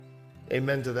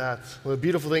Amen to that. Well, the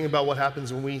beautiful thing about what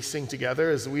happens when we sing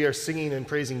together is we are singing and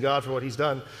praising God for what he's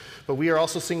done, but we are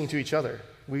also singing to each other.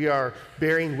 We are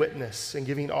bearing witness and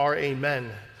giving our amen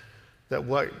that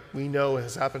what we know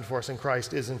has happened for us in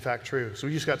Christ is in fact true. So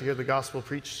we just got to hear the gospel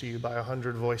preached to you by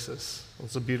 100 voices.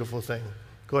 It's a beautiful thing.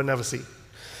 Go ahead and have a seat.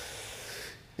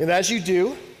 And as you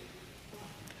do,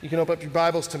 you can open up your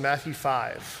Bibles to Matthew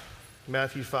 5.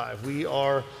 Matthew 5. We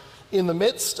are in the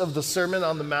midst of the Sermon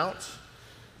on the Mount.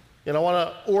 And I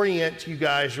want to orient you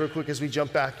guys real quick as we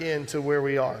jump back into where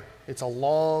we are. It's a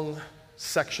long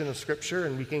section of Scripture,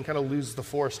 and we can kind of lose the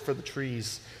forest for the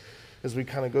trees as we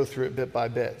kind of go through it bit by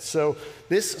bit. So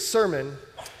this sermon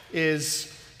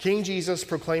is King Jesus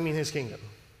proclaiming his kingdom.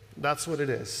 That's what it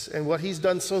is. And what he's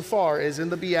done so far is in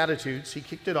the Beatitudes, he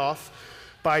kicked it off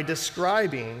by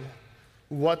describing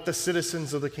what the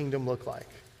citizens of the kingdom look like.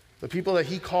 The people that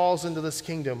he calls into this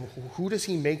kingdom, who does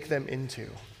he make them into?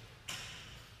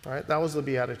 All right, that was the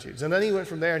Beatitudes. And then he went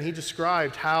from there and he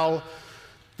described how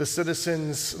the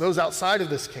citizens, those outside of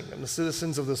this kingdom, the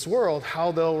citizens of this world,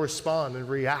 how they'll respond and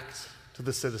react to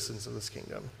the citizens of this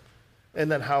kingdom.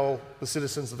 And then how the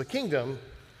citizens of the kingdom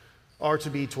are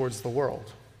to be towards the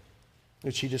world,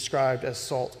 which he described as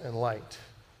salt and light.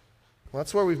 Well,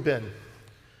 that's where we've been.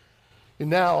 And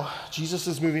now Jesus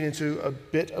is moving into a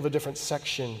bit of a different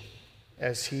section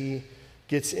as he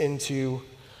gets into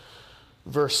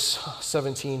verse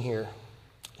 17 here.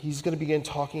 He's going to begin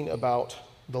talking about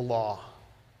the law.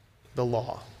 The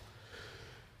law.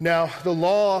 Now, the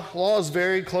law is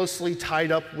very closely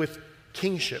tied up with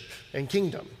kingship and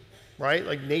kingdom, right?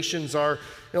 Like nations are,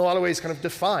 in a lot of ways, kind of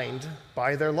defined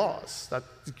by their laws. That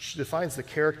defines the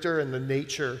character and the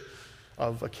nature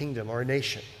of a kingdom or a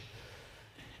nation.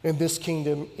 And this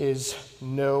kingdom is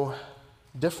no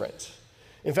different.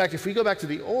 In fact, if we go back to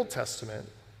the Old Testament,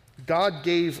 God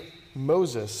gave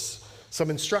Moses some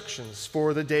instructions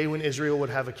for the day when Israel would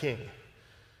have a king.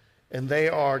 And they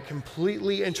are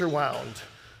completely interwound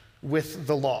with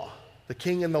the law. The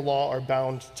king and the law are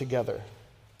bound together.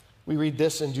 We read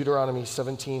this in Deuteronomy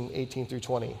 17, 18 through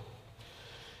 20.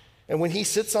 And when he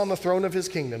sits on the throne of his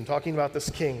kingdom, talking about this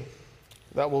king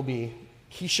that will be,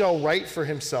 he shall write for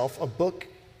himself a book,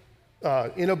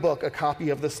 a copy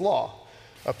of this law,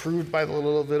 approved by the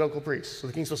Levitical priests. So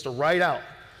the king's supposed to write out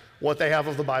what they have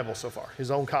of the Bible so far,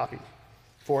 his own copy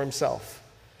for himself.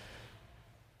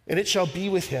 And it shall be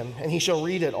with him, and he shall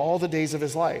read it all the days of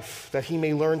his life, that he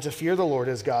may learn to fear the Lord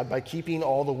his God by keeping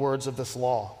all the words of this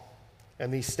law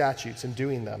and these statutes and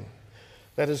doing them,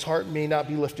 that his heart may not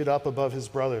be lifted up above his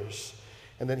brothers,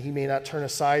 and that he may not turn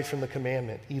aside from the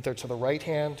commandment, either to the right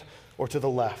hand or to the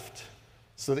left,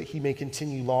 so that he may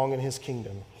continue long in his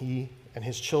kingdom, he and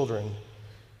his children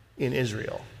in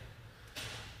Israel.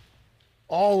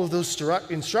 All of those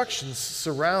instructions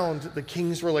surround the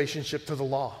king's relationship to the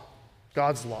law,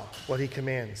 God's law, what he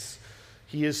commands.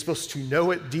 He is supposed to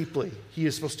know it deeply. He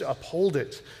is supposed to uphold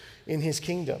it in his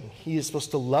kingdom. He is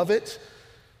supposed to love it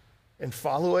and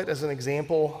follow it as an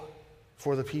example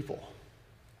for the people.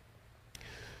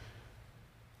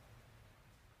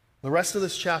 The rest of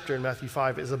this chapter in Matthew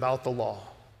 5 is about the law,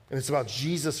 and it's about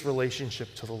Jesus'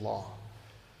 relationship to the law.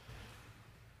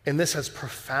 And this has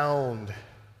profound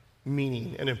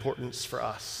meaning and importance for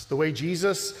us. The way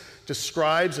Jesus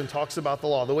describes and talks about the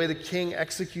law, the way the king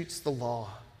executes the law,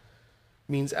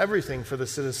 means everything for the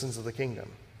citizens of the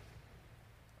kingdom.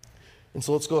 And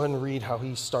so let's go ahead and read how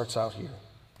he starts out here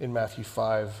in Matthew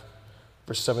 5,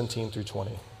 verse 17 through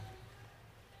 20.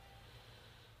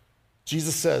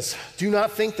 Jesus says, "Do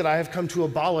not think that I have come to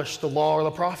abolish the law or the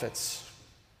prophets.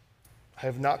 I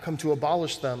have not come to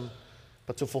abolish them,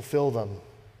 but to fulfill them.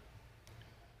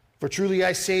 For truly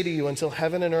I say to you, until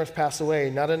heaven and earth pass away,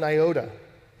 not an iota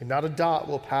and not a dot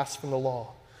will pass from the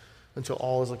law until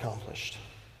all is accomplished.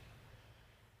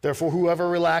 Therefore, whoever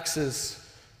relaxes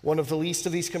one of the least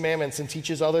of these commandments and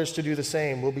teaches others to do the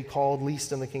same will be called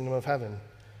least in the kingdom of heaven.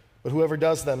 But whoever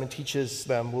does them and teaches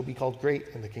them will be called great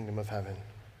in the kingdom of heaven.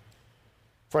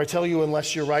 For I tell you,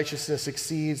 unless your righteousness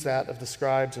exceeds that of the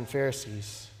scribes and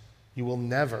Pharisees, you will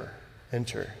never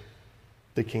enter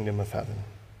the kingdom of heaven."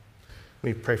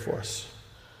 Let me pray for us.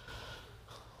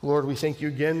 Lord, we thank you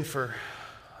again for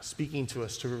speaking to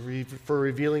us, for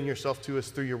revealing yourself to us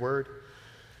through your word.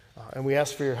 And we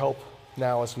ask for your help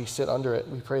now as we sit under it.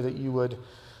 We pray that you would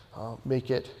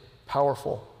make it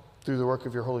powerful through the work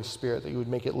of your Holy Spirit, that you would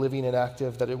make it living and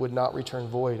active, that it would not return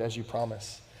void as you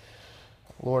promise.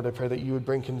 Lord, I pray that you would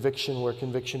bring conviction where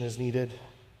conviction is needed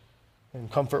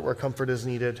and comfort where comfort is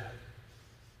needed,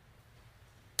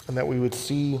 and that we would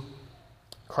see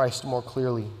Christ more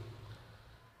clearly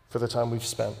for the time we've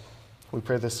spent. We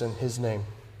pray this in his name.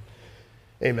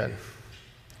 Amen.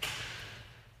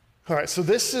 All right, so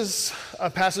this is a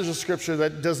passage of scripture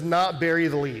that does not bury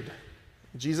the lead.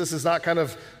 Jesus is not kind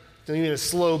of doing a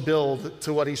slow build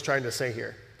to what he's trying to say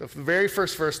here. The very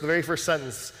first verse, the very first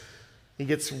sentence, he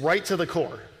gets right to the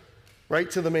core, right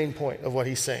to the main point of what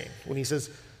he's saying. When he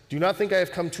says, "Do not think I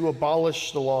have come to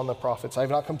abolish the law and the prophets. I have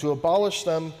not come to abolish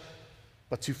them,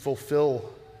 but to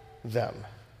fulfill them."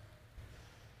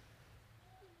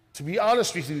 To be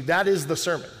honest with you, that is the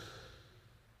sermon.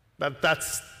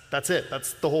 That's it.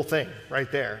 That's the whole thing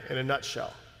right there in a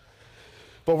nutshell.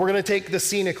 But we're going to take the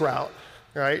scenic route,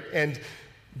 right, and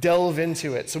delve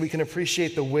into it so we can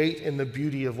appreciate the weight and the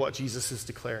beauty of what Jesus is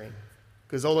declaring.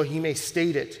 Because although he may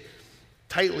state it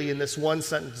tightly in this one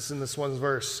sentence, in this one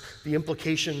verse, the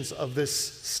implications of this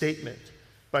statement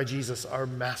by Jesus are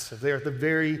massive. They are at the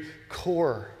very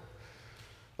core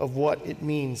of what it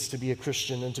means to be a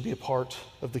Christian and to be a part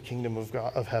of the kingdom of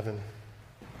God, of heaven.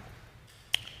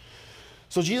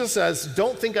 So Jesus says,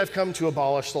 "Don't think I've come to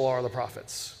abolish the law or the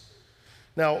prophets."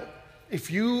 Now, if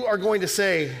you are going to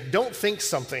say, "Don't think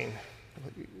something,"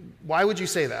 why would you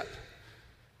say that?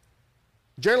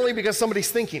 Generally because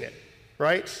somebody's thinking it,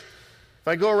 right? If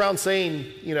I go around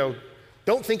saying,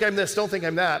 "Don't think I'm this, don't think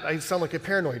I'm that," I sound like a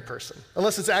paranoid person,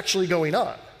 unless it's actually going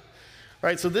on,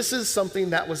 right? So this is something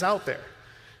that was out there.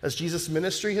 As Jesus'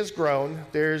 ministry has grown,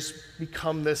 there's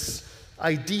become this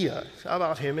idea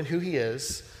about him and who he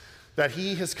is, that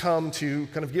he has come to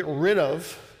kind of get rid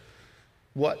of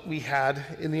what we had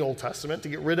in the Old Testament, to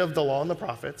get rid of the law and the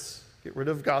prophets, get rid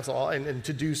of God's law, and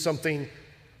to do something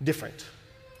different,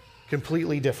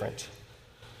 completely different.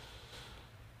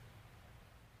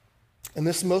 And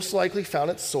this most likely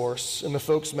found its source in the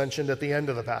folks mentioned at the end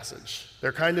of the passage.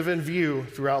 They're kind of in view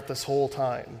throughout this whole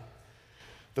time.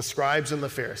 The scribes and the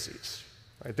Pharisees,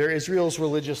 right? They're Israel's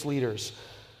religious leaders.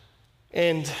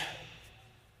 And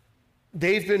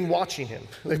they've been watching him.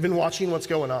 They've been watching what's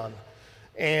going on.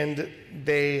 And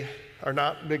they are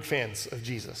not big fans of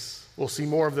Jesus. We'll see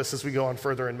more of this as we go on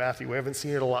further in Matthew. We haven't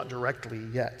seen it a lot directly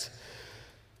yet,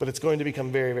 but it's going to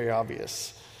become very, very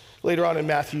obvious. Later on in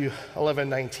Matthew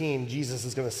 11:19, Jesus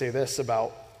is going to say this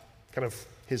about kind of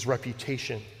his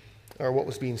reputation, or what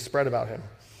was being spread about him.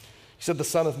 He said, "The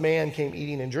Son of Man came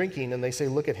eating and drinking, and they say,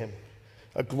 'Look at him,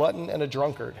 a glutton and a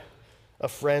drunkard, a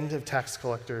friend of tax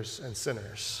collectors and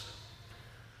sinners.'"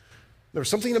 There was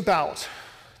something about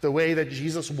the way that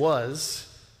Jesus was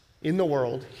in the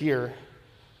world here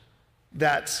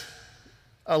that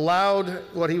allowed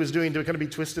what he was doing to kind of be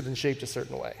twisted and shaped a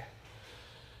certain way.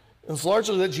 It's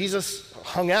largely that Jesus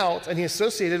hung out and he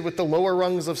associated with the lower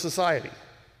rungs of society,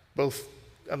 both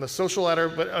on the social ladder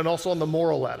and also on the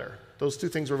moral ladder. Those two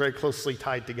things were very closely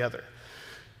tied together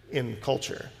in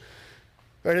culture.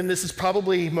 Right, and this is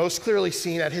probably most clearly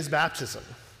seen at his baptism.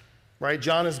 Right?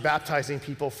 John is baptizing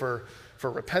people for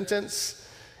repentance.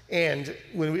 And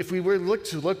if we were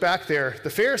to look back there, the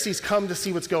Pharisees come to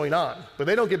see what's going on, but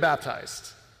they don't get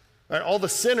baptized. Right? All the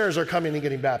sinners are coming and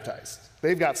getting baptized.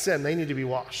 They've got sin. They need to be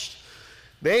washed.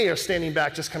 They are standing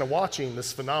back just kind of watching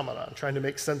this phenomenon, trying to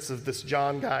make sense of this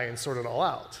John guy and sort it all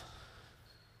out.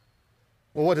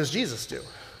 Well, what does Jesus do?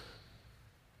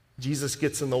 Jesus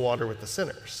gets in the water with the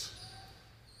sinners,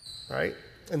 right?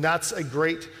 And that's a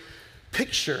great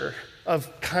picture of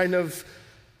kind of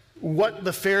what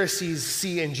the Pharisees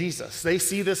see in Jesus. They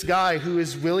see this guy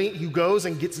who goes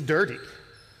and gets dirty.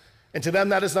 And to them,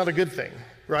 that is not a good thing,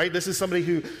 right? This is somebody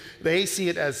who they see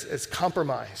it as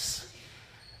compromise.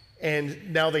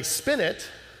 And now they spin it,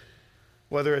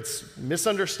 whether it's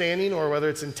misunderstanding or whether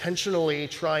it's intentionally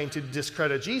trying to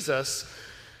discredit Jesus,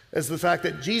 as the fact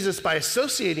that Jesus, by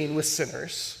associating with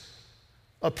sinners,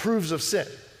 approves of sin.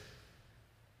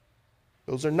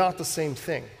 Those are not the same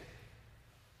thing.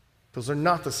 Those are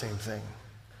not the same thing.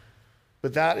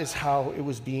 But that is how it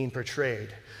was being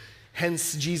portrayed.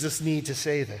 Hence, Jesus' need to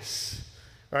say this.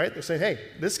 Right? They're saying, hey,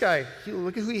 this guy,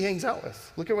 look at who he hangs out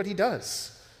with. Look at what he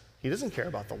does. He doesn't care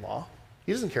about the law.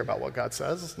 He doesn't care about what God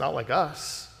says. It's not like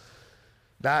us.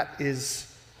 That's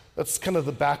kind of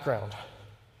the background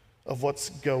of what's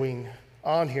going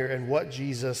on here and what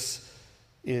Jesus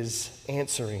is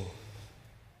answering.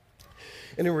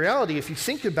 And in reality, if you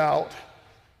think about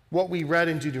what we read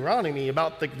in Deuteronomy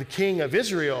about the king of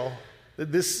Israel,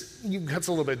 this cuts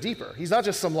a little bit deeper. He's not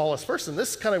just some lawless person.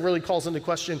 This kind of really calls into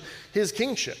question his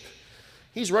kingship.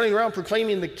 He's running around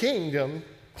proclaiming the kingdom,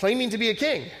 claiming to be a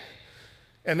king.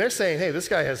 And they're saying, hey, this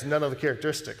guy has none of the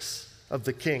characteristics of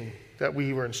the king that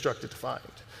we were instructed to find.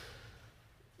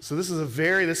 So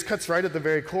this cuts right at the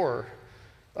very core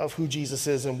of who Jesus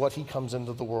is and what he comes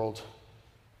into the world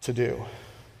to do.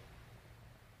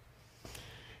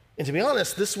 And to be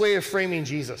honest, this way of framing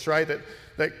Jesus, right,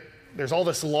 that there's all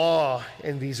this law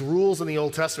and these rules in the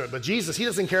Old Testament, but Jesus, he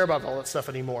doesn't care about all that stuff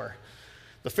anymore.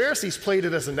 The Pharisees played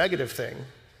it as a negative thing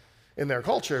in their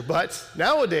culture, but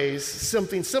nowadays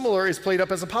something similar is played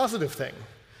up as a positive thing,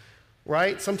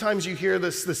 right? Sometimes you hear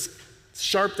this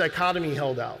sharp dichotomy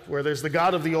held out where there's the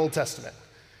God of the Old Testament,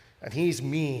 and he's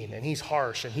mean and he's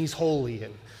harsh and he's holy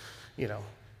and,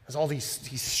 has all these,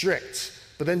 he's strict.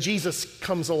 But then Jesus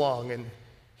comes along and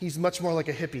he's much more like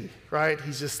a hippie, right?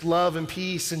 He's just love and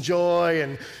peace and joy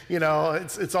and,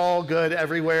 it's all good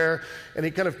everywhere. And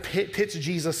it kind of pits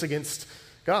Jesus against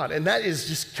God. And that is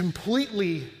just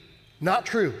completely not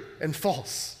true and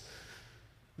false.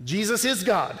 Jesus is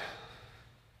God.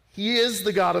 He is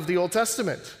the God of the Old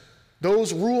Testament.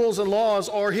 Those rules and laws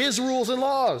are his rules and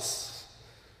laws.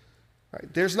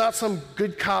 Right? There's not some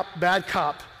good cop, bad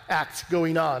cop act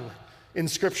going on in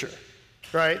Scripture,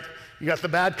 right? You got the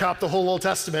bad cop, the whole Old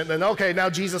Testament, and then, okay, now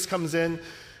Jesus comes in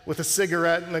with a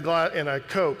cigarette and a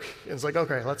Coke, and it's like,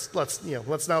 okay,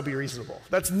 let's now be reasonable.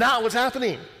 That's not what's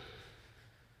happening.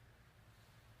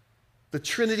 The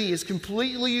Trinity is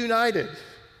completely united.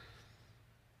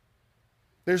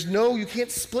 You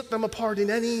can't split them apart in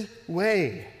any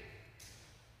way.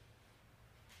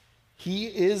 He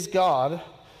is God,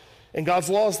 and God's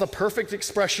law is the perfect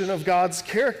expression of God's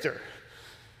character.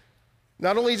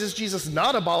 Not only does Jesus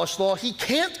not abolish the law, he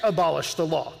can't abolish the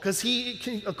law because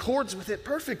he accords with it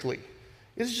perfectly.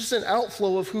 It's just an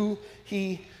outflow of who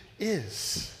he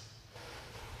is.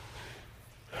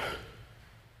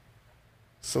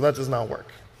 So that does not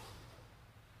work.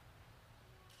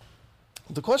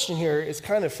 The question here is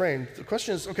kind of framed. The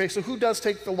question is, okay, so who does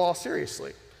take the law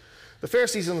seriously? The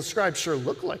Pharisees and the scribes sure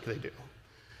look like they do.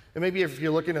 And maybe if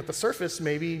you're looking at the surface,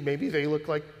 maybe they look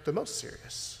like the most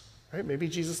serious, right? Maybe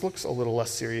Jesus looks a little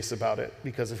less serious about it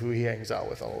because of who he hangs out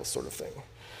with, all this sort of thing.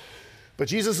 But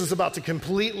Jesus is about to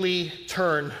completely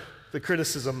turn the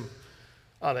criticism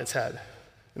on its head.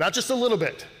 Not just a little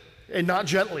bit, and not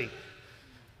gently.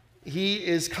 He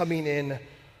is coming in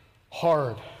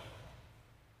hard.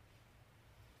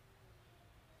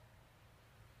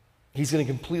 He's going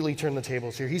to completely turn the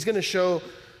tables here. He's going to show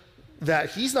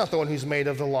that he's not the one who's made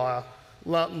of the law.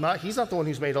 He's not the one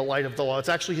who's made a light of the law. It's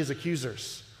actually his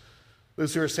accusers.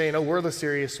 Those who are saying, oh, we're the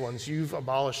serious ones. You've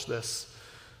abolished this.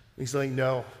 He's like,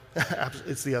 no,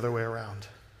 it's the other way around.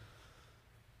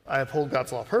 I uphold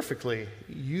God's law perfectly.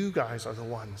 You guys are the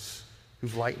ones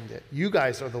who've lightened it. You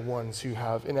guys are the ones who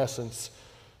have, in essence,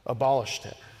 abolished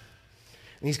it.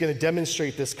 And he's going to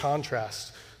demonstrate this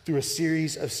contrast through a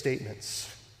series of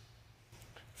statements.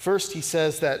 First, he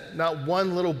says that not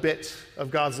one little bit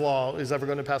of God's law is ever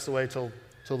going to pass away till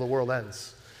the world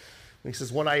ends. And he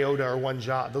says one iota or one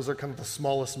jot. Those are kind of the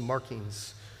smallest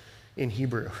markings in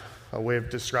Hebrew, a way of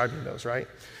describing those, right?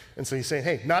 And so he's saying,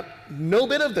 hey, no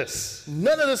bit of this,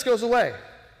 none of this goes away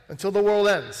until the world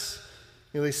ends.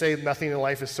 They say nothing in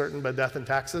life is certain but death and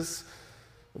taxes.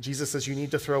 Well, Jesus says you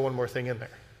need to throw one more thing in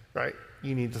there, right?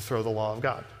 You need to throw the law of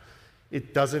God.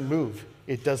 It doesn't move.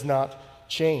 It does not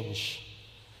change.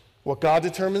 What God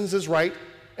determines is right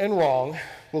and wrong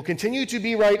will continue to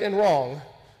be right and wrong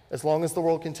as long as the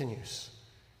world continues.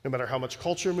 No matter how much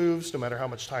culture moves, no matter how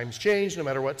much times change, no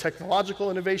matter what technological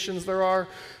innovations there are,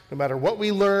 no matter what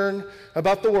we learn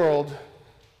about the world,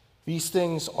 these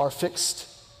things are fixed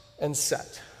and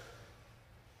set.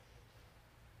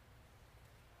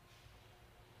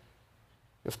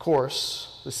 Of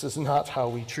course, this is not how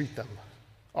we treat them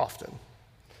often.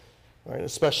 Right?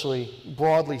 Especially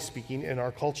broadly speaking in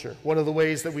our culture. One of the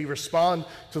ways that we respond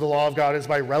to the law of God is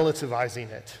by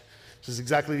relativizing it, which is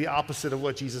exactly the opposite of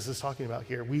what Jesus is talking about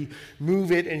here. We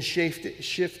move it and shift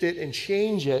it and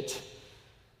change it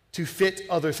to fit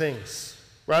other things.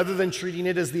 Rather than treating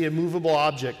it as the immovable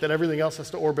object that everything else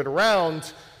has to orbit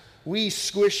around, we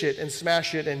squish it and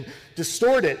smash it and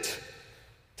distort it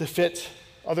to fit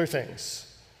other things.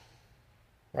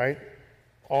 Right?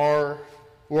 Our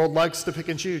world likes to pick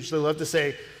and choose. They love to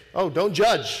say, oh, don't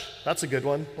judge. That's a good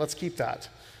one. Let's keep that,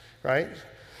 right?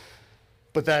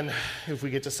 But then if we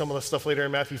get to some of the stuff later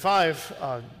in Matthew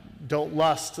 5, don't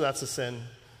lust, that's a sin.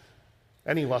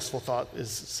 Any lustful thought is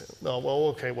sin. Oh, well,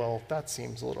 okay, well, that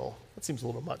seems a little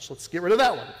much. Let's get rid of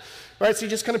that one, right? So you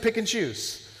just kind of pick and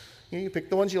choose. You pick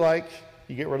the ones you like,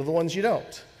 you get rid of the ones you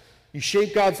don't. You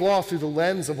shape God's law through the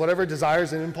lens of whatever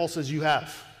desires and impulses you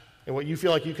have and what you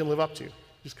feel like you can live up to.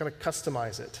 Just kind of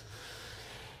customize it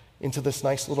into this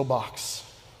nice little box.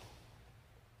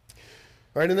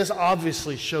 Right? And this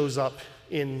obviously shows up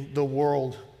in the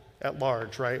world at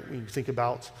large, right? We think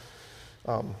about,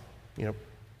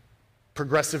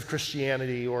 progressive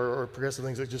Christianity or progressive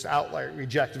things that just outright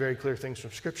reject very clear things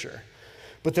from Scripture.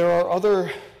 But there are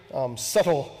other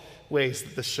subtle ways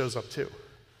that this shows up too.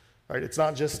 Right? It's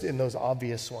not just in those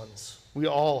obvious ones. We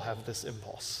all have this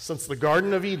impulse. Since the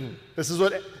Garden of Eden, this is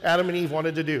what Adam and Eve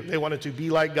wanted to do. They wanted to be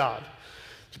like God.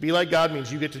 To be like God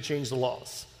means you get to change the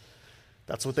laws.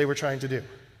 That's what they were trying to do.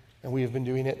 And we have been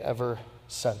doing it ever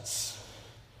since.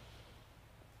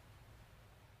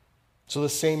 So the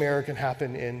same error can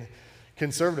happen in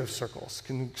conservative circles,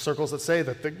 circles that say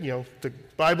that the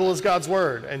Bible is God's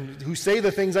word, and who say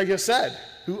the things I just said,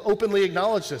 who openly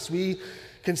acknowledge this. We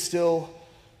can still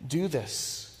do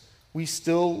this. We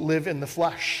still live in the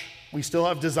flesh. We still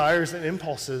have desires and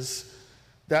impulses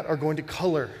that are going to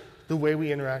color the way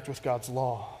we interact with God's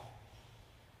law.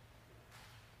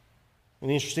 And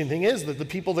the interesting thing is that the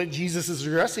people that Jesus is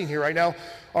addressing here right now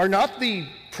are not the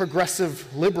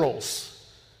progressive liberals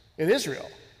in Israel.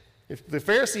 If the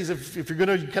Pharisees, if you're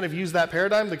going to kind of use that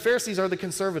paradigm, the Pharisees are the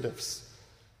conservatives,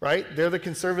 right? They're the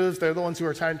conservatives. They're the ones who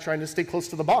are trying to stay close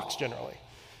to the box generally,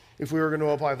 if we were going to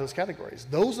apply those categories.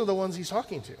 Those are the ones he's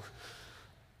talking to.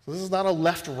 So this is not a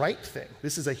left-right thing.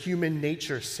 This is a human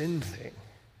nature sin thing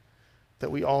that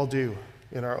we all do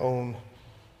in our own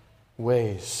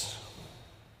ways.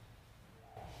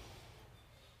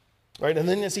 Right? And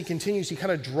then as he continues, he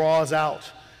kind of draws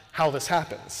out how this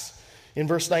happens. In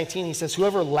verse 19, he says,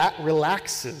 whoever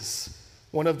relaxes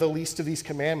one of the least of these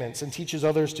commandments and teaches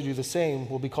others to do the same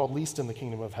will be called least in the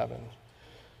kingdom of heaven.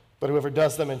 But whoever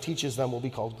does them and teaches them will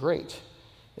be called great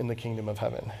in the kingdom of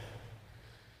heaven.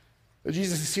 But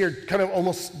Jesus is here kind of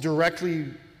almost directly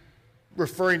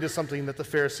referring to something that the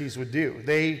Pharisees would do.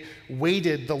 They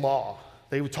weighted the law.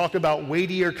 They would talk about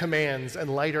weightier commands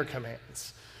and lighter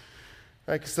commands.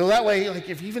 Right? So that way,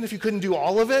 even if you couldn't do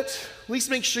all of it, at least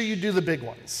make sure you do the big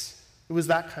ones. It was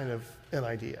that kind of an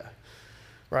idea,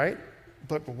 right?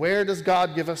 But where does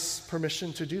God give us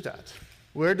permission to do that?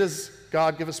 Where does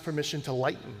God give us permission to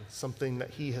lighten something that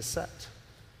he has set?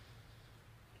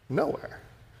 Nowhere.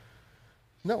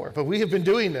 Nowhere. But we have been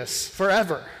doing this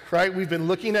forever, right? We've been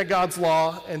looking at God's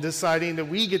law and deciding that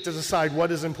we get to decide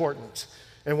what is important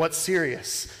and what's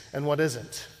serious and what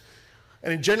isn't.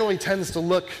 And it generally tends to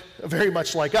look very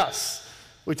much like us.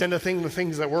 We tend to think the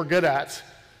things that we're good at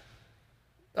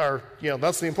are,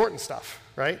 that's the important stuff,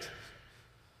 right?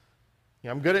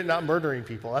 I'm good at not murdering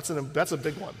people. That's a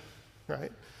big one,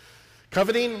 right?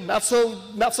 Coveting, not so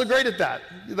great at that.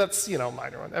 That's,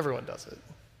 minor one. Everyone does it.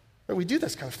 But we do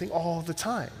this kind of thing all the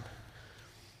time.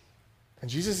 And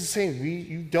Jesus is saying,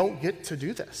 you don't get to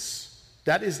do this.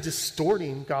 That is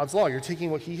distorting God's law. You're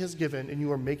taking what he has given and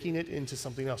you are making it into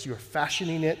something else. You are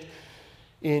fashioning it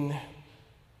in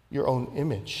your own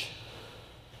image.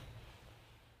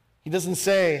 He doesn't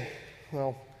say,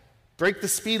 break the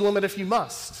speed limit if you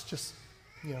must.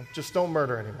 Just don't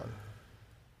murder anyone.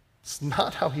 It's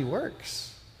not how he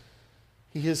works.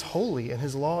 He is holy and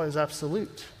his law is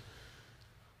absolute.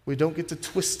 We don't get to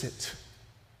twist it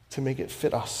to make it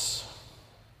fit us.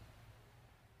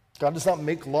 God does not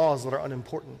make laws that are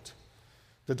unimportant,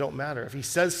 that don't matter. If he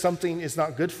says something is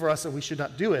not good for us and we should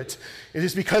not do it, it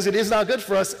is because it is not good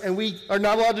for us and we are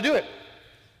not allowed to do it.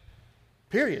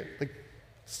 Period.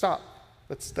 Stop.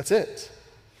 That's it.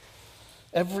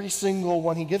 Every single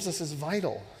one he gives us is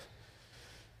vital.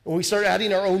 When we start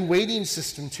adding our own weighting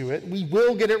system to it, we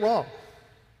will get it wrong.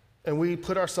 And we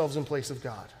put ourselves in place of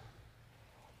God.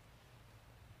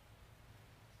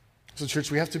 So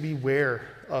church, we have to beware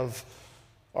of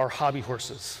our hobby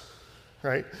horses,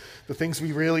 right? The things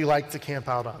we really like to camp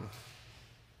out on,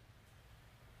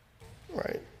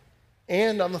 right?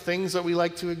 And on the things that we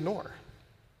like to ignore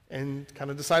and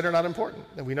kind of decide are not important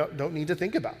and we don't need to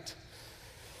think about.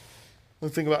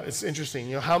 Let's think about, it's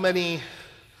interesting, how many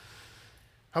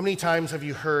times have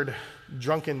you heard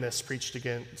drunkenness preached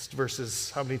against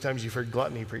versus how many times you've heard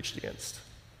gluttony preached against?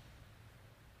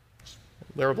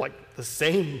 They're like the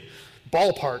same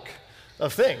ballpark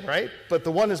of thing, right? But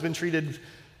the one has been treated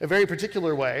a very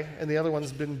particular way and the other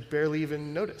one's been barely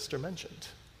even noticed or mentioned.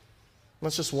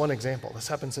 That's just one example. This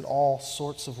happens in all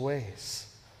sorts of ways.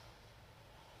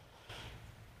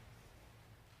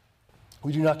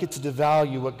 We do not get to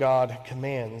devalue what God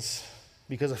commands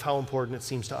because of how important it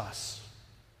seems to us,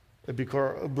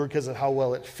 because of how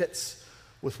well it fits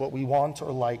with what we want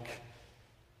or like,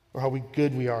 or how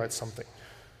good we are at something.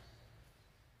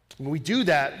 When we do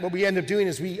that, what we end up doing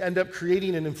is we end up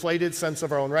creating an inflated sense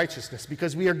of our own righteousness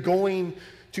because we are going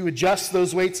to adjust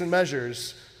those weights and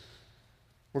measures.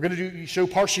 We're going to show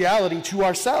partiality to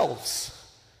ourselves,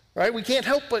 right? We can't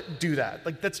help but do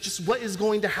that. That's just what is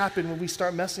going to happen when we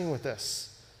start messing with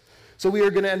this. So we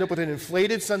are going to end up with an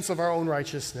inflated sense of our own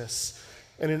righteousness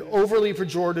and an overly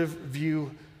pejorative view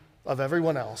of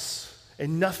everyone else.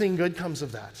 And nothing good comes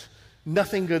of that.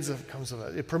 Nothing good comes of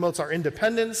it. It promotes our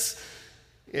independence.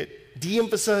 It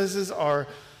de-emphasizes our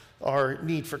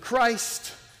need for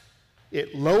Christ.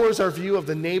 It lowers our view of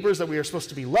the neighbors that we are supposed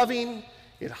to be loving.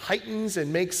 It heightens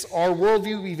and makes our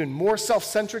worldview even more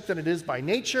self-centric than it is by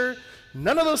nature.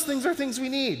 None of those things are things we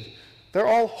need. They're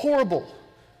all horrible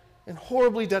and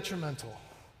horribly detrimental.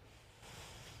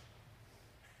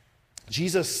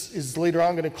 Jesus is later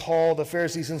on going to call the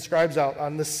Pharisees and scribes out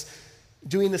on this,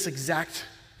 doing this exact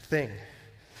thing.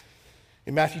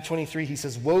 In Matthew 23, he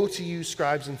says, "Woe to you,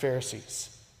 scribes and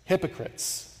Pharisees,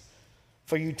 hypocrites,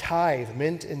 for you tithe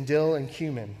mint and dill and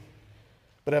cumin,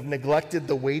 but have neglected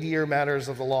the weightier matters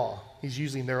of the law." He's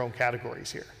using their own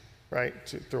categories here, right,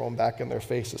 to throw them back in their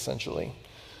face, essentially.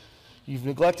 "You've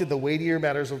neglected the weightier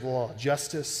matters of the law,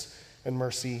 justice and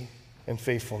mercy and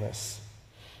faithfulness.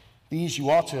 These you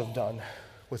ought to have done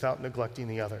without neglecting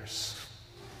the others."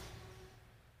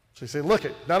 So you say, look,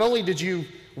 not only did you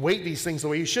weight these things the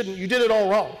way you shouldn't, you did it all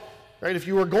wrong, right? If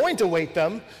you were going to weight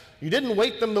them, you didn't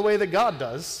weight them the way that God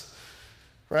does,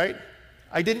 right?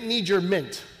 I didn't need your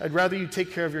mint. I'd rather you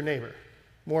take care of your neighbor.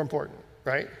 More important,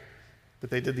 right? But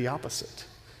they did the opposite.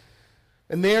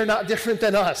 And they are not different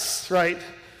than us, right?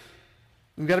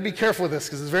 We've got to be careful with this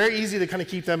because it's very easy to kind of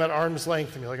keep them at arm's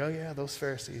length and be like, oh yeah, those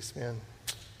Pharisees, man,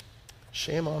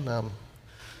 shame on them.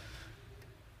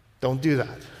 Don't do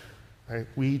that, right?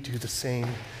 We do the same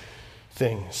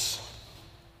things.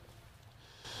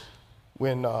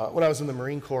 When I was in the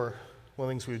Marine Corps, one of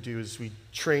the things we would do is we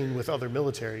train with other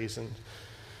militaries, and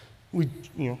one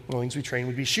of the things we train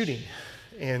would be shooting.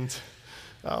 And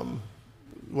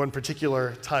one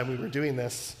particular time we were doing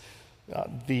this,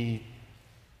 the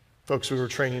folks we were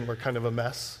training were kind of a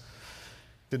mess.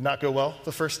 Did not go well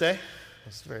the first day.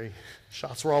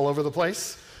 Shots were all over the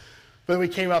place. But then we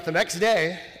came out the next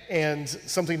day, and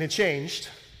something had changed.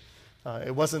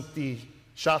 It wasn't the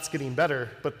shots getting better,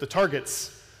 but the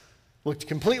targets looked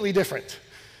completely different.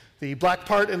 The black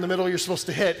part in the middle you're supposed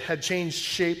to hit had changed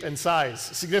shape and size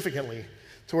significantly,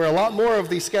 to where a lot more of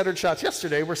these scattered shots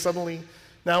yesterday were suddenly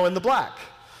now in the black,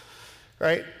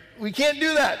 right? We can't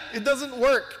do that. It doesn't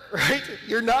work, right?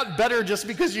 You're not better just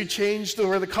because you changed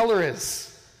where the color is.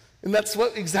 And that's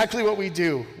exactly what we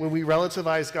do when we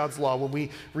relativize God's law, when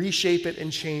we reshape it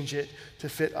and change it to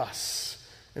fit us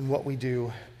and what we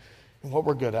do and what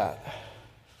we're good at.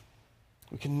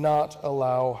 We cannot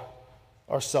allow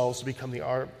ourselves to become the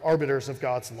arbiters of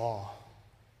God's law.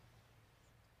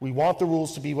 We want the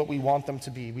rules to be what we want them to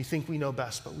be. We think we know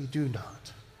best, but we do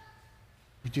not.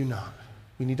 We do not.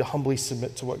 We need to humbly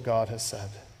submit to what God has said.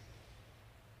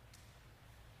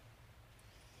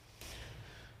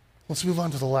 Let's move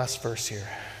on to the last verse here.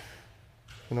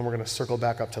 And then we're going to circle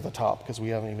back up to the top because we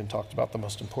haven't even talked about the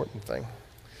most important thing.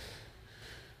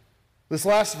 This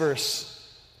last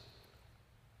verse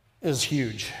is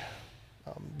huge.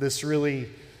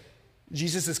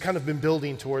 Jesus has kind of been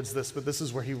building towards this, but this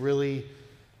is where he really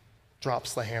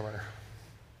drops the hammer.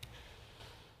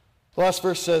 The last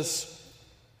verse says,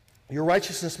 "Your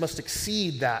righteousness must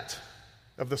exceed that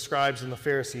of the scribes and the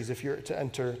Pharisees if you're to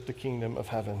enter the kingdom of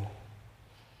heaven."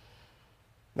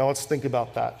 Now let's think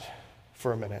about that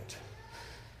for a minute.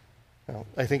 Now,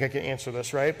 I think I can answer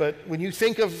this, right? But when you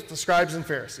think of the scribes and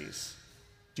Pharisees,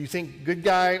 do you think good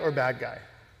guy or bad guy?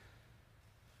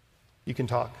 You can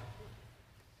talk.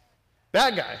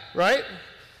 Bad guy, right?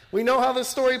 We know how this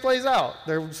story plays out.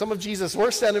 They're some of Jesus'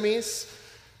 worst enemies.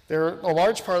 They're a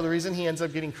large part of the reason he ends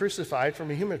up getting crucified from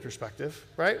a human perspective,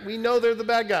 right? We know they're the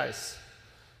bad guys,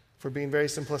 for being very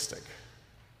simplistic.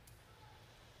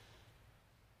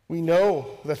 We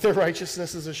know that their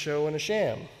righteousness is a show and a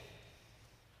sham,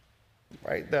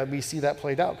 right? That we see that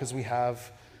played out because we have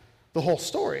the whole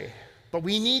story. But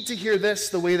we need to hear this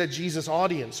the way that Jesus'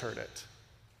 audience heard it,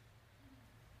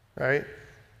 right?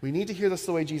 We need to hear this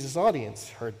the way Jesus' audience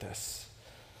heard this.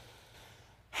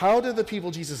 How did the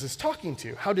people Jesus is talking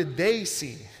to, how did they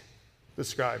see the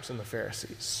scribes and the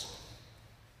Pharisees?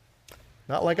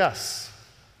 Not like us.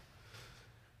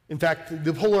 In fact,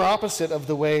 the polar opposite of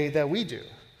the way that we do.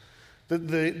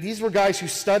 These were guys who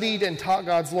studied and taught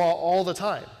God's law all the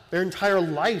time. Their entire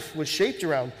life was shaped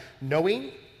around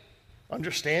knowing,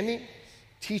 understanding,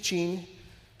 teaching,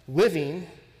 living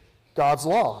God's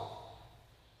law.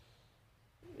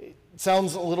 It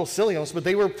sounds a little silly almost, but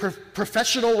they were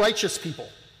professional righteous people,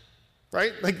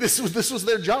 right? Like this was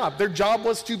their job. Their job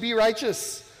was to be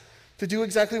righteous, to do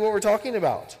exactly what we're talking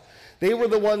about. They were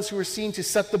the ones who were seen to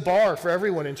set the bar for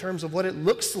everyone in terms of what it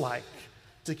looks like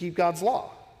to keep God's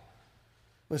law.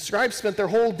 The scribes spent their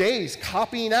whole days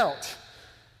copying out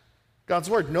God's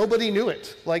word. Nobody knew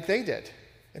it like they did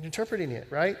and interpreting it,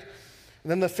 right?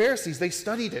 And then the Pharisees, they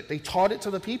studied it. They taught it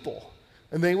to the people.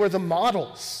 And they were the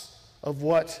models of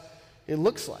what it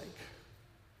looks like.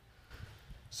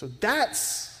 So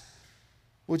that's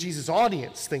what Jesus'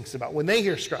 audience thinks about when they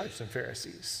hear scribes and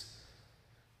Pharisees.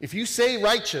 If you say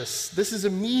righteous, this is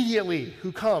immediately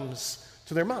who comes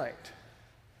to their mind.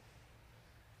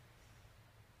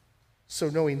 So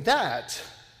knowing that,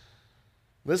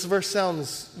 this verse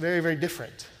sounds very, very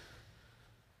different.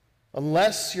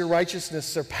 Unless your righteousness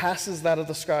surpasses that of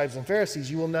the scribes and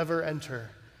Pharisees, you will never enter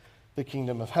the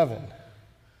kingdom of heaven.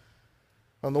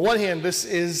 On the one hand, this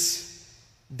is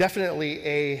definitely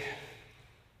a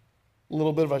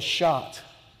little bit of a shot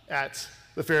at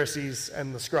the Pharisees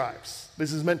and the scribes.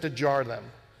 This is meant to jar them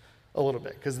a little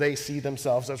bit because they see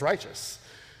themselves as righteous.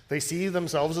 They see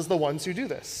themselves as the ones who do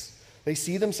this. They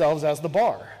see themselves as the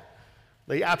bar.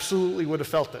 They absolutely would have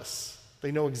felt this.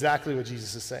 They know exactly what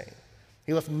Jesus is saying.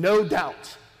 He left no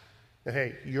doubt that,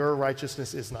 hey, your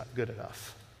righteousness is not good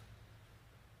enough.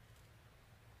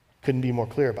 Couldn't be more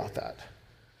clear about that.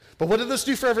 But what did this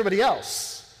do for everybody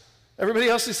else? Everybody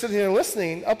else who's sitting there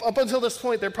listening, up until this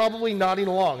point, they're probably nodding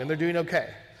along and they're doing okay.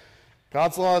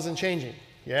 God's law isn't changing.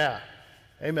 Yeah.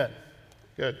 Amen.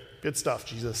 Good stuff,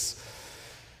 Jesus.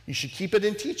 You should keep it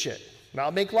and teach it,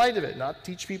 not make light of it, not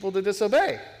teach people to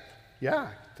disobey. Yeah,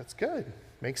 that's good.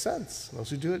 Makes sense. Those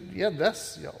who do it, yeah,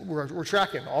 we're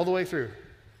tracking all the way through.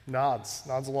 Nods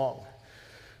along.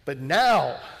 But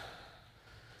now,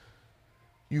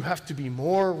 you have to be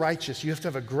more righteous. You have to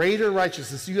have a greater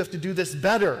righteousness. You have to do this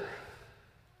better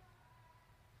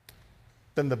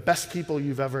than the best people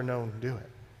you've ever known do it.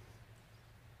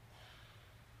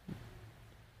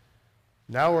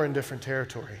 Now we're in different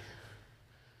territory.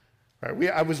 Right,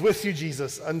 I was with you,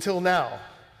 Jesus, until now.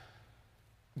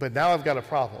 But now I've got a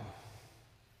problem.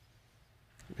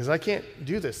 Because I can't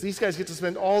do this. These guys get to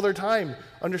spend all their time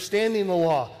understanding the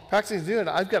law, practicing doing it.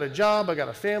 I've got a job, I've got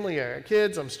a family, I got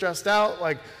kids, I'm stressed out.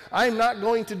 Like, I'm not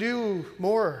going to do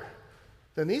more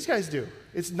than these guys do.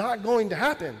 It's not going to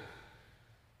happen.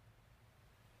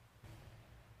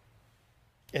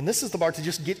 And this is the bar to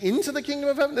just get into the kingdom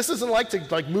of heaven. This isn't like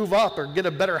to move up or get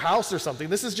a better house or something.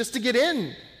 This is just to get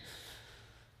in.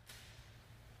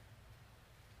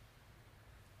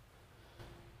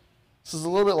 This is a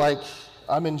little bit like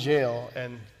I'm in jail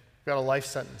and got a life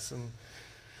sentence. And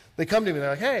they come to me and they're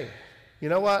like, hey, you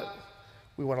know what?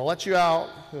 We want to let you out.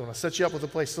 We want to set you up with a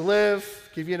place to live,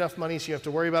 give you enough money so you don't have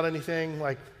to worry about anything. I'm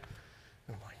like,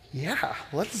 yeah,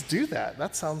 let's do that.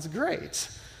 That sounds great.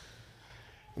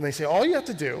 And they say, all you have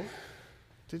to do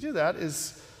that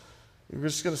is, we're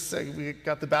just going to say, we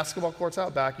got the basketball courts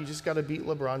out back. You just got to beat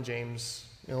LeBron James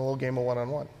in a little game of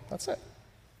one-on-one. That's it.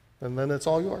 And then it's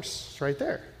all yours. It's right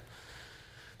there.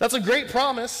 That's a great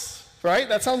promise, right?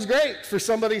 That sounds great for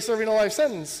somebody serving a life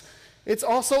sentence. It's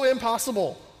also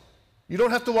impossible. You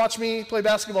don't have to watch me play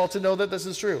basketball to know that this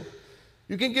is true.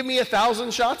 You can give me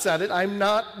 1,000 shots at it. I'm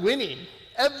not winning,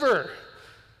 ever.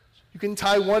 You can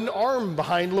tie one arm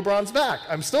behind LeBron's back.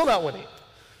 I'm still not winning.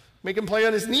 Make him play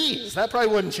on his knees. That probably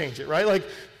wouldn't change it, right? Like,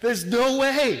 there's no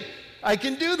way I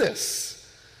can do this.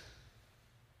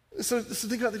 So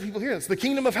think about the people here. It's the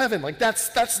kingdom of heaven. Like,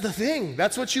 that's the thing.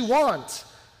 That's what you want.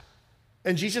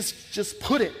 And Jesus just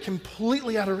put it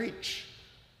completely out of reach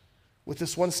with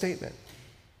this one statement.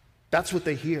 That's what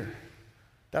they hear.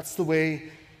 That's the way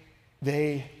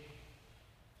they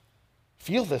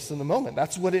feel this in the moment.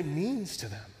 That's what it means to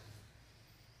them.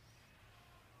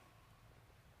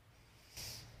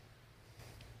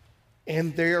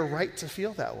 And they are right to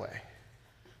feel that way.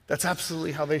 That's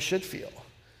absolutely how they should feel.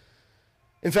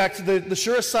 In fact, the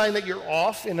surest sign that you're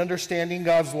off in understanding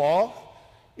God's law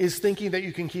is thinking that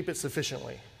you can keep it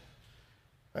sufficiently.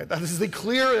 Right? That is the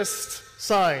clearest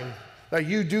sign that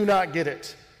you do not get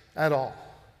it at all.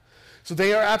 So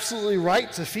they are absolutely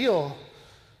right to feel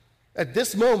at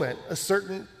this moment a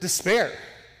certain despair.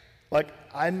 Like,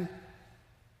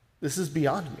 this is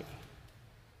beyond me.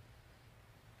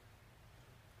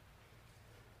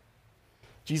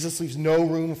 Jesus leaves no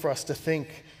room for us to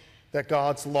think that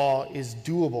God's law is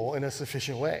doable in a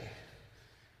sufficient way.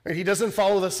 Right? He doesn't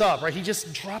follow this up, right? He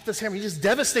just dropped this hammer. He just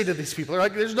devastated these people. They're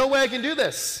like, there's no way I can do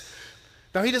this.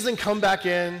 Now he doesn't come back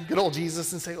in, good old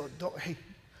Jesus, and say, hey,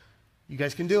 you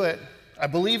guys can do it. I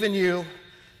believe in you.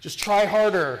 Just try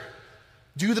harder.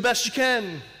 Do the best you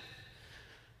can.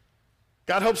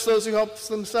 God helps those who help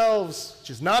themselves, which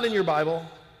is not in your Bible,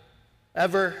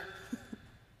 ever.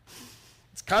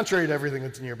 It's contrary to everything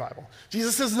that's in your Bible.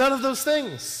 Jesus says none of those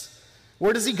things.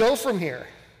 Where does he go from here?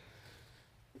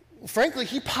 Frankly,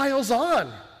 he piles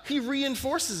on. He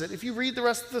reinforces it. If you read the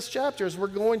rest of this chapter, as we're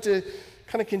going to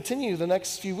kind of continue the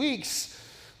next few weeks,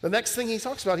 The next thing he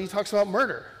talks about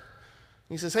murder.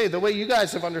 He says, hey, the way you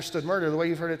guys have understood murder, the way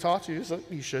you've heard it taught to you, is that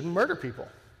you shouldn't murder people.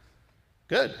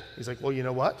 Good. He's like, well, you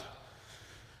know what?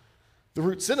 The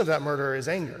root sin of that murder is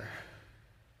anger,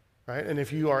 right? And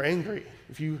if you are angry,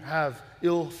 if you have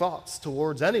ill thoughts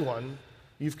towards anyone,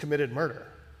 you've committed murder.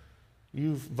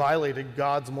 You've violated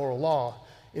God's moral law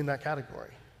in that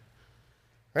category.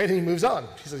 Right? And he moves on.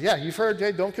 He says, yeah, you've heard,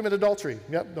 hey, don't commit adultery.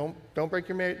 Yep, don't break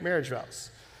your marriage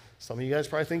vows. Some of you guys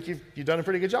probably think you've done a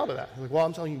pretty good job of that. He's like, well,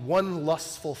 I'm telling you, one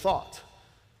lustful thought,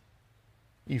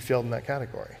 you failed in that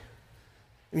category.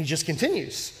 And he just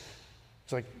continues.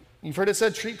 It's like, you've heard it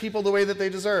said, treat people the way that they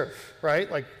deserve, right?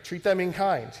 Like, treat them in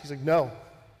kind. He's like, no,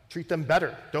 treat them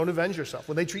better. Don't avenge yourself.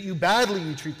 When they treat you badly,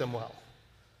 you treat them well.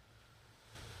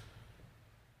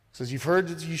 He says, you've heard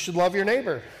that you should love your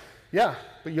neighbor. Yeah,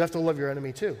 but you have to love your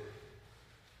enemy too.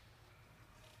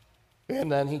 And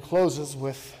then he closes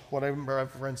with what I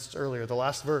referenced earlier. The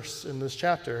last verse in this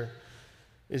chapter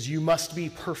is, you must be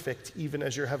perfect even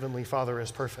as your heavenly Father is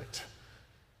perfect.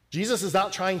 Jesus is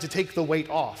not trying to take the weight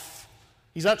off.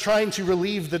 He's not trying to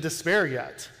relieve the despair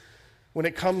yet when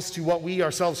it comes to what we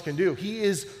ourselves can do. He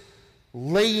is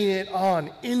laying it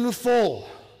on in full.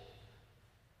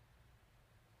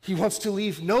 He wants to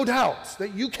leave no doubt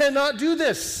that you cannot do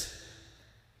this.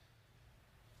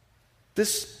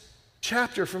 This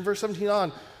chapter from verse 17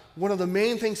 on, one of the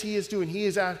main things he is doing, he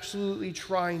is absolutely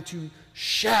trying to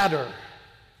shatter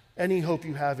any hope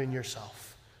you have in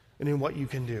yourself and in what you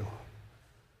can do.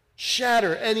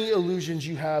 Shatter any illusions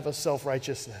you have of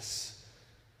self-righteousness.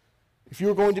 If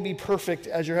you're going to be perfect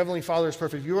as your heavenly Father is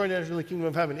perfect, if you're going to enter the kingdom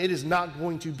of heaven, it is not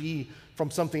going to be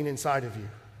from something inside of you.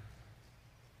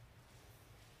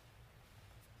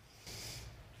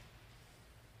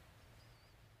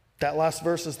 That last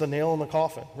verse is the nail in the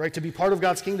coffin, right? To be part of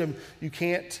God's kingdom,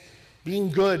 being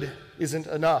good isn't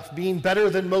enough. Being better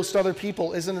than most other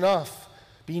people isn't enough.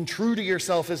 Being true to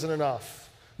yourself isn't enough.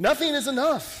 Nothing is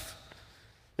enough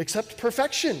except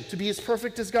perfection, to be as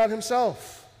perfect as God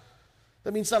himself.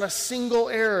 That means not a single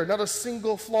error, not a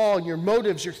single flaw in your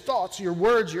motives, your thoughts, your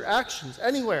words, your actions,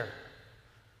 anywhere.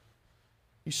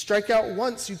 You strike out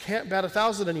once, you can't bat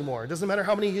 1,000 anymore. It doesn't matter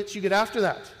how many hits you get after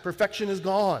that. Perfection is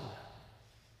gone.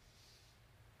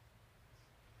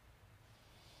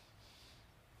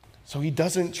 So he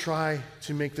doesn't try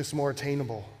to make this more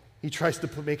attainable. He tries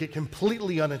to make it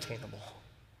completely unattainable.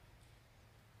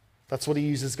 That's what he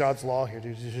uses God's law here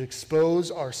to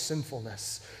expose our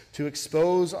sinfulness, to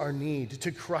expose our need,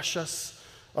 to crush us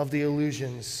of the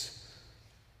illusions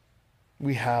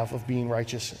we have of being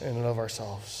righteous in and of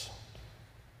ourselves.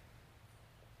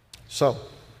 So,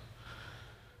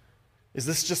 is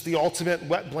this just the ultimate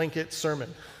wet blanket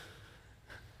sermon?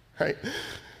 Right?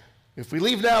 If we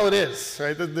leave now, it is,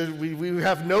 right? We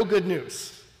have no good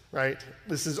news, right?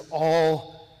 This is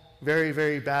all very,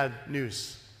 very bad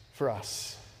news for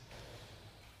us.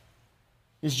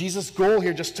 Is Jesus' goal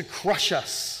here just to crush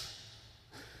us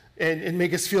and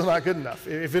make us feel not good enough?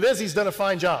 If it is, he's done a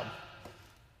fine job.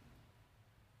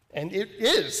 And it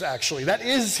is, actually. That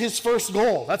is his first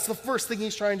goal. That's the first thing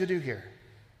he's trying to do here.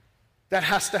 That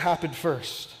has to happen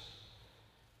first.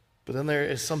 But then there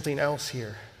is something else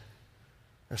here.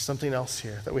 There's something else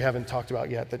here that we haven't talked about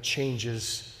yet that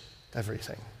changes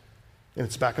everything. And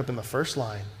it's back up in the first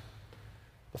line,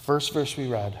 the first verse we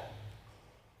read.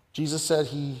 Jesus said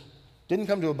he didn't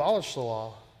come to abolish the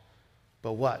law,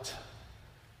 but what?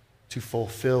 To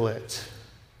fulfill it.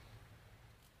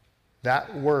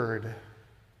 That word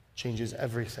changes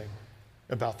everything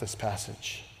about this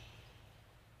passage.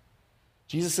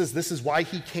 Jesus says this is why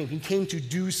he came. He came to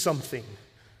do something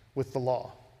with the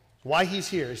law. Why he's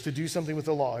here is to do something with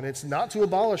the law, and it's not to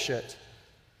abolish it.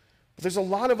 But there's a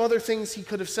lot of other things he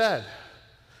could have said.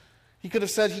 He could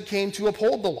have said he came to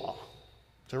uphold the law,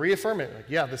 to reaffirm it. Like,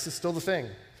 yeah, this is still the thing.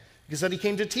 He could have said he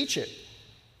came to teach it.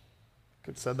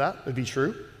 Could have said that. It'd be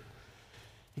true.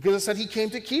 He could have said he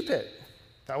came to keep it.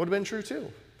 That would have been true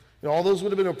too. All those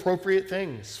would have been appropriate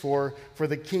things for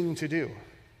the king to do.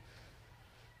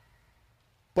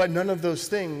 But none of those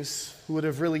things would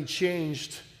have really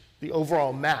changed the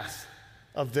overall math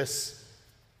of this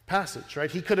passage,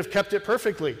 right? He could have kept it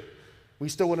perfectly. We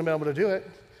still wouldn't have been able to do it.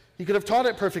 He could have taught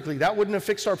it perfectly. That wouldn't have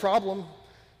fixed our problem.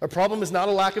 Our problem is not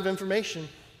a lack of information.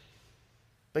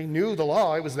 They knew the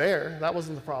law. It was there. That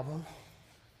wasn't the problem.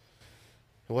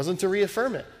 It wasn't to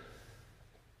reaffirm it.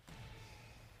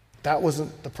 That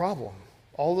wasn't the problem.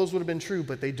 All those would have been true,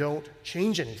 but they don't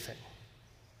change anything.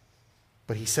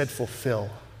 But he said fulfill.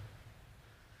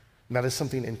 And that is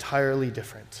something entirely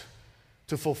different.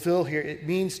 To fulfill here, it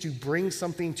means to bring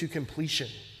something to completion,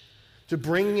 to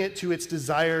bring it to its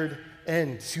desired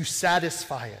end, to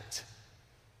satisfy it.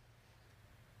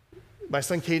 My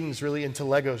son Caden's really into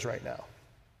Legos right now.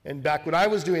 And back when I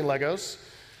was doing Legos,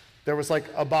 there was like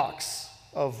a box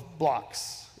of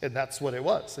blocks, and that's what it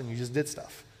was, and you just did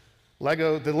stuff.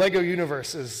 The Lego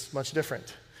universe is much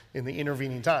different in the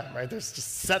intervening time, right? There's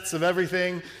just sets of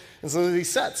everything, and so there are these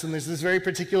sets, and there's these very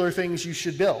particular things you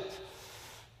should build.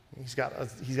 He's got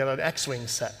an X-Wing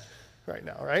set right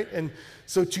now, right? And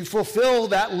so to fulfill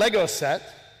that Lego set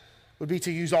would be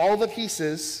to use all the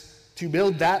pieces to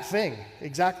build that thing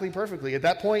exactly perfectly. At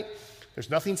that point, there's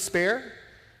nothing spare.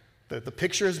 The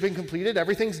picture has been completed.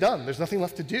 Everything's done. There's nothing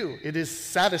left to do. It is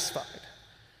satisfied.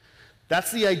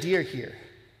 That's the idea here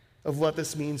of what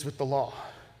this means with the law.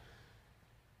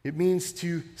 It means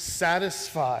to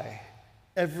satisfy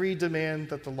every demand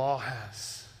that the law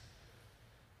has.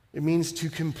 It means to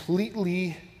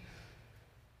completely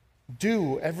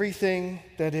do everything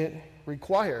that it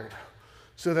required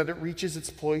so that it reaches its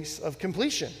place of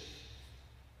completion.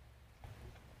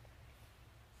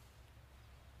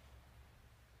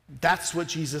 That's what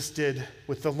Jesus did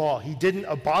with the law. He didn't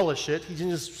abolish it. He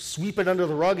didn't just sweep it under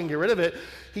the rug and get rid of it.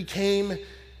 He came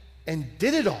and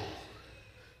did it all.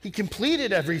 He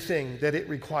completed everything that it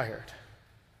required.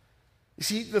 You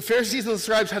see, the Pharisees and the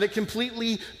scribes had it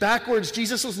completely backwards.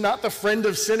 Jesus was not the friend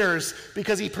of sinners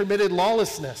because he permitted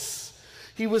lawlessness.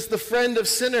 He was the friend of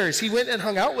sinners. He went and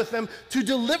hung out with them to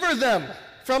deliver them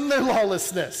from their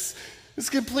lawlessness. It's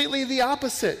completely the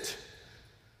opposite.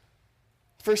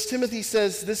 1 Timothy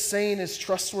says this saying is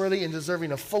trustworthy and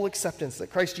deserving of full acceptance,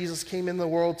 that Christ Jesus came in the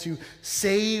world to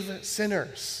save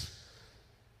sinners.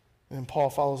 And Paul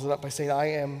follows it up by saying,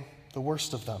 I am the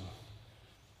worst of them.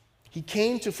 He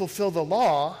came to fulfill the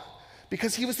law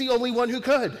because he was the only one who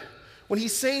could. When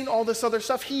he's saying all this other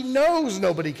stuff, he knows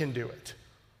nobody can do it.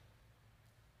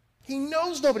 He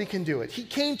knows nobody can do it. He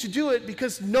came to do it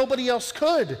because nobody else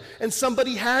could, and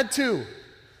somebody had to.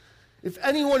 If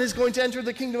anyone is going to enter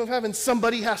the kingdom of heaven,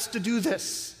 somebody has to do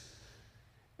this.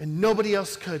 And nobody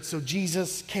else could, so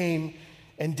Jesus came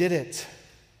and did it.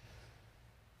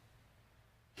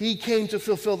 He came to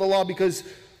fulfill the law because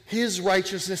his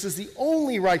righteousness is the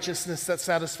only righteousness that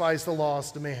satisfies the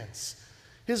law's demands.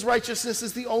 His righteousness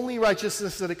is the only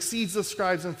righteousness that exceeds the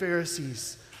scribes and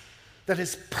Pharisees, that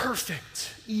is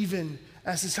perfect, even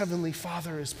as his heavenly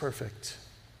Father is perfect.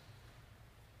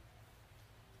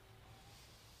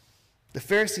 The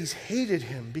Pharisees hated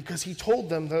him because he told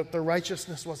them that their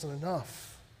righteousness wasn't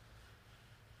enough.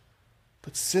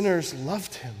 But sinners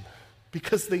loved him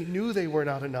because they knew they were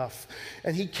not enough.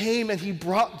 And he came and he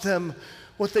brought them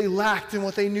what they lacked and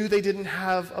what they knew they didn't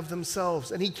have of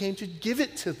themselves. And he came to give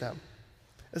it to them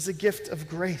as a gift of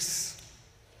grace.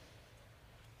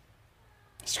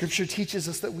 Scripture teaches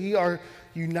us that we are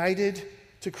united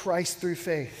to Christ through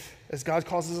faith, as God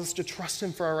causes us to trust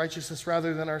him for our righteousness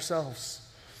rather than ourselves.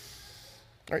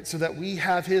 All right, so that we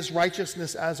have his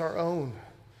righteousness as our own,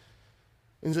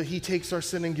 and that he takes our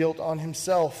sin and guilt on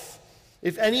himself.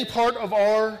 If any part of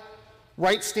our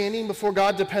right standing before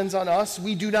God depends on us,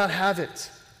 we do not have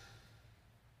it.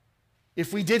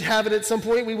 If we did have it at some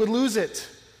point, we would lose it.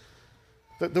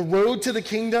 The road to the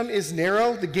kingdom is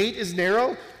narrow, the gate is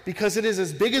narrow, because it is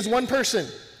as big as one person.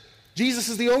 Jesus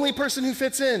is the only person who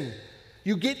fits in.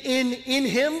 You get in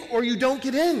him or you don't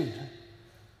get in.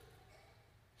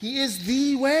 He is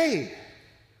the way.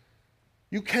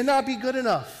 You cannot be good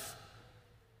enough.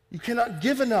 You cannot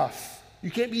give enough. You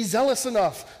can't be zealous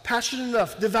enough, passionate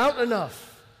enough, devout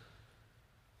enough.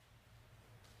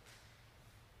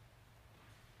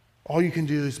 All you can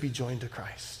do is be joined to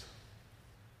Christ.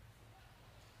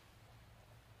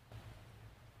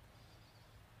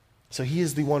 So he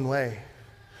is the one way,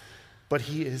 but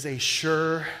he is a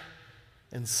sure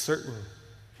and certain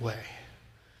way.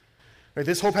 Right,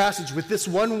 this whole passage, with this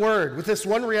one word, with this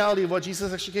one reality of what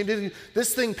Jesus actually came to do,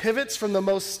 this thing pivots from the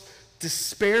most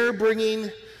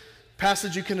despair-bringing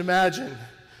passage you can imagine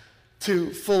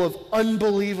to full of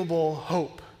unbelievable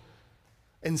hope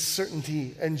and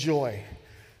certainty and joy.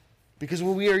 Because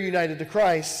when we are united to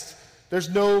Christ, there's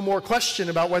no more question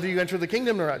about whether you enter the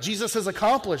kingdom or not. Jesus has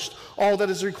accomplished all that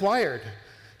is required.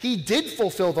 He did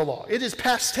fulfill the law. It is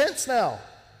past tense now.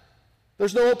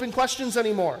 There's no open questions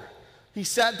anymore. He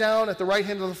sat down at the right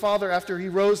hand of the Father after he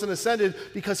rose and ascended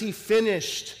because he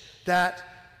finished that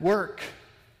work.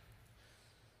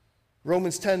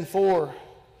 Romans 10:4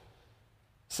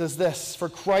 says this, "For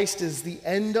Christ is the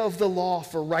end of the law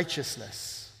for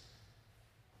righteousness."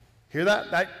 Hear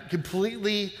that? That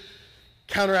completely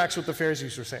counteracts what the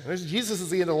Pharisees were saying. Jesus is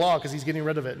the end of the law because he's getting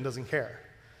rid of it and doesn't care.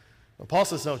 But Paul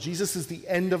says, no, Jesus is the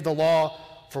end of the law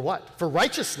for what? For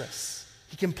righteousness.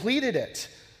 He completed it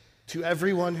to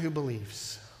everyone who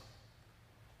believes.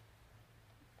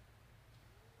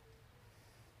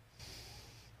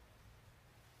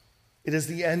 It is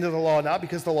the end of the law, not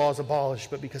because the law is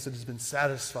abolished, but because it has been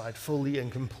satisfied fully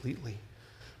and completely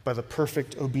by the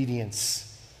perfect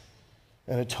obedience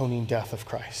and atoning death of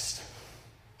Christ.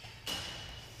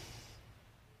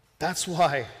 That's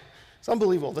why it's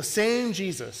unbelievable. The same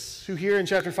Jesus who here in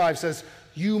chapter 5 says,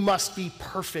 you must be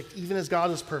perfect, even as God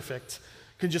is perfect,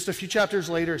 can just a few chapters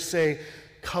later say,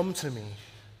 come to me,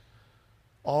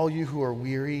 all you who are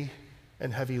weary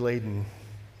and heavy laden,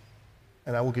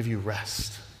 and I will give you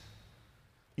rest.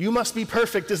 You must be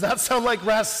perfect. Does that sound like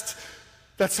rest?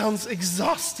 That sounds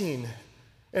exhausting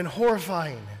and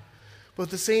horrifying. But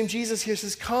the same Jesus here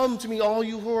says, come to me, all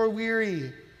you who are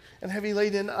weary and heavy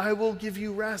laden, I will give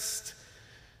you rest.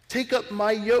 Take up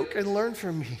my yoke and learn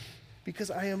from me,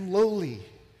 because I am lowly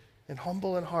and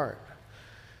humble in heart.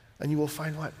 And you will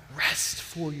find what? Rest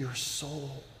for your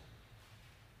soul.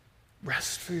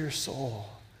 Rest for your soul.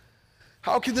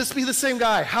 How can this be the same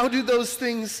guy? How do those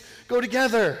things go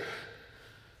together?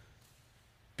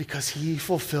 Because he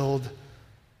fulfilled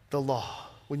the law.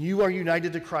 When you are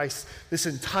united to Christ, this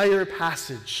entire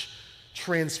passage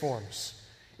transforms.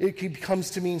 It comes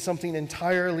to mean something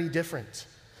entirely different.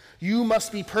 You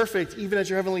must be perfect, even as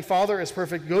your heavenly Father is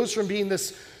perfect. Goes from being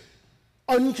this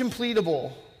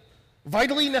uncompletable,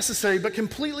 vitally necessary, but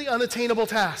completely unattainable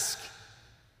task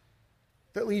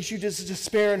that leads you to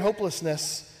despair and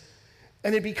hopelessness,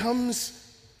 and it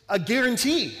becomes a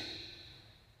guarantee.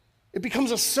 It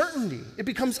becomes a certainty. It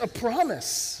becomes a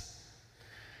promise.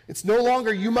 It's no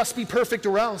longer you must be perfect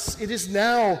or else. It is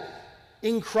now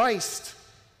in Christ.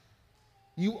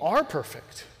 You are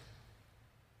perfect.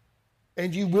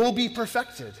 And you will be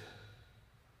perfected.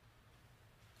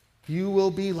 You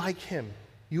will be like him.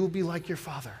 You will be like your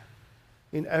Father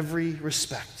in every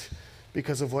respect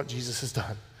because of what Jesus has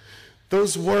done.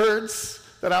 Those words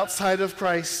that outside of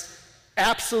Christ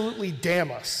absolutely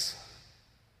damn us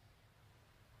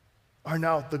are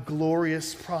now the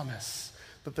glorious promise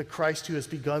that the Christ who has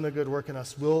begun a good work in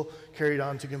us will carry it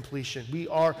on to completion. We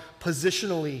are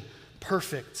positionally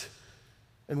perfect,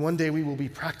 and one day we will be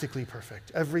practically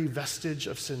perfect. Every vestige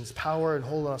of sin's power and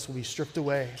hold on us will be stripped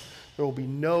away. There will be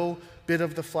no bit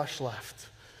of the flesh left.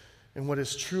 And what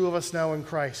is true of us now in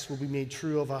Christ will be made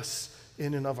true of us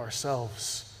in and of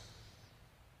ourselves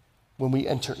when we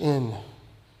enter in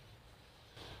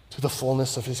to the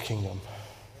fullness of his kingdom.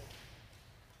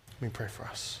 Let me pray for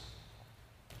us.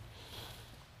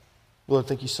 Lord,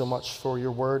 thank you so much for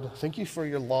your word. Thank you for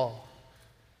your law.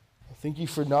 Thank you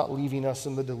for not leaving us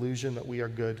in the delusion that we are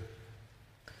good.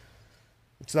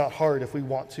 It's not hard if we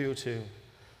want to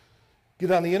get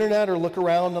on the internet or look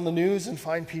around on the news and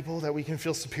find people that we can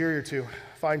feel superior to,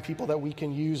 find people that we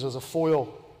can use as a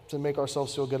foil to make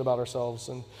ourselves feel good about ourselves,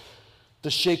 and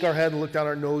to shake our head and look down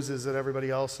our noses at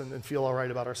everybody else and feel all right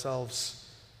about ourselves.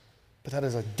 But that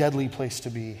is a deadly place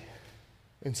to be.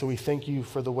 And so we thank you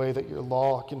for the way that your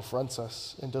law confronts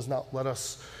us and does not let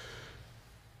us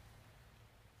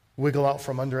wiggle out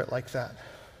from under it like that.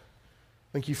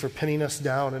 Thank you for pinning us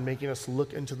down and making us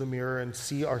look into the mirror and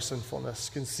see our sinfulness,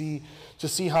 to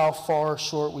see how far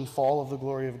short we fall of the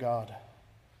glory of God.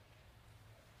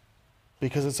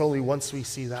 Because it's only once we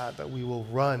see that we will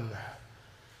run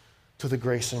to the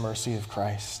grace and mercy of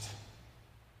Christ.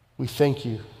 We thank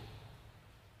you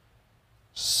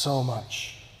so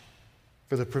much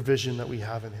for the provision that we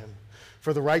have in him,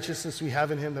 for the righteousness we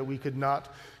have in him that we could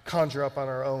not conjure up on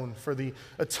our own, for the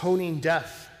atoning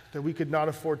death that we could not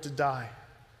afford to die,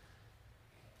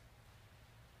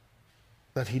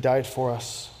 that he died for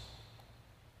us.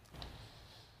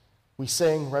 We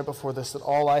sang right before this that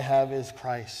all I have is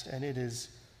Christ, and it is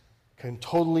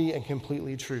totally and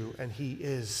completely true, and he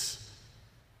is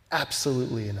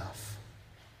absolutely enough.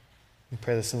 We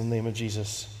pray this in the name of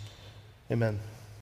Jesus. Amen.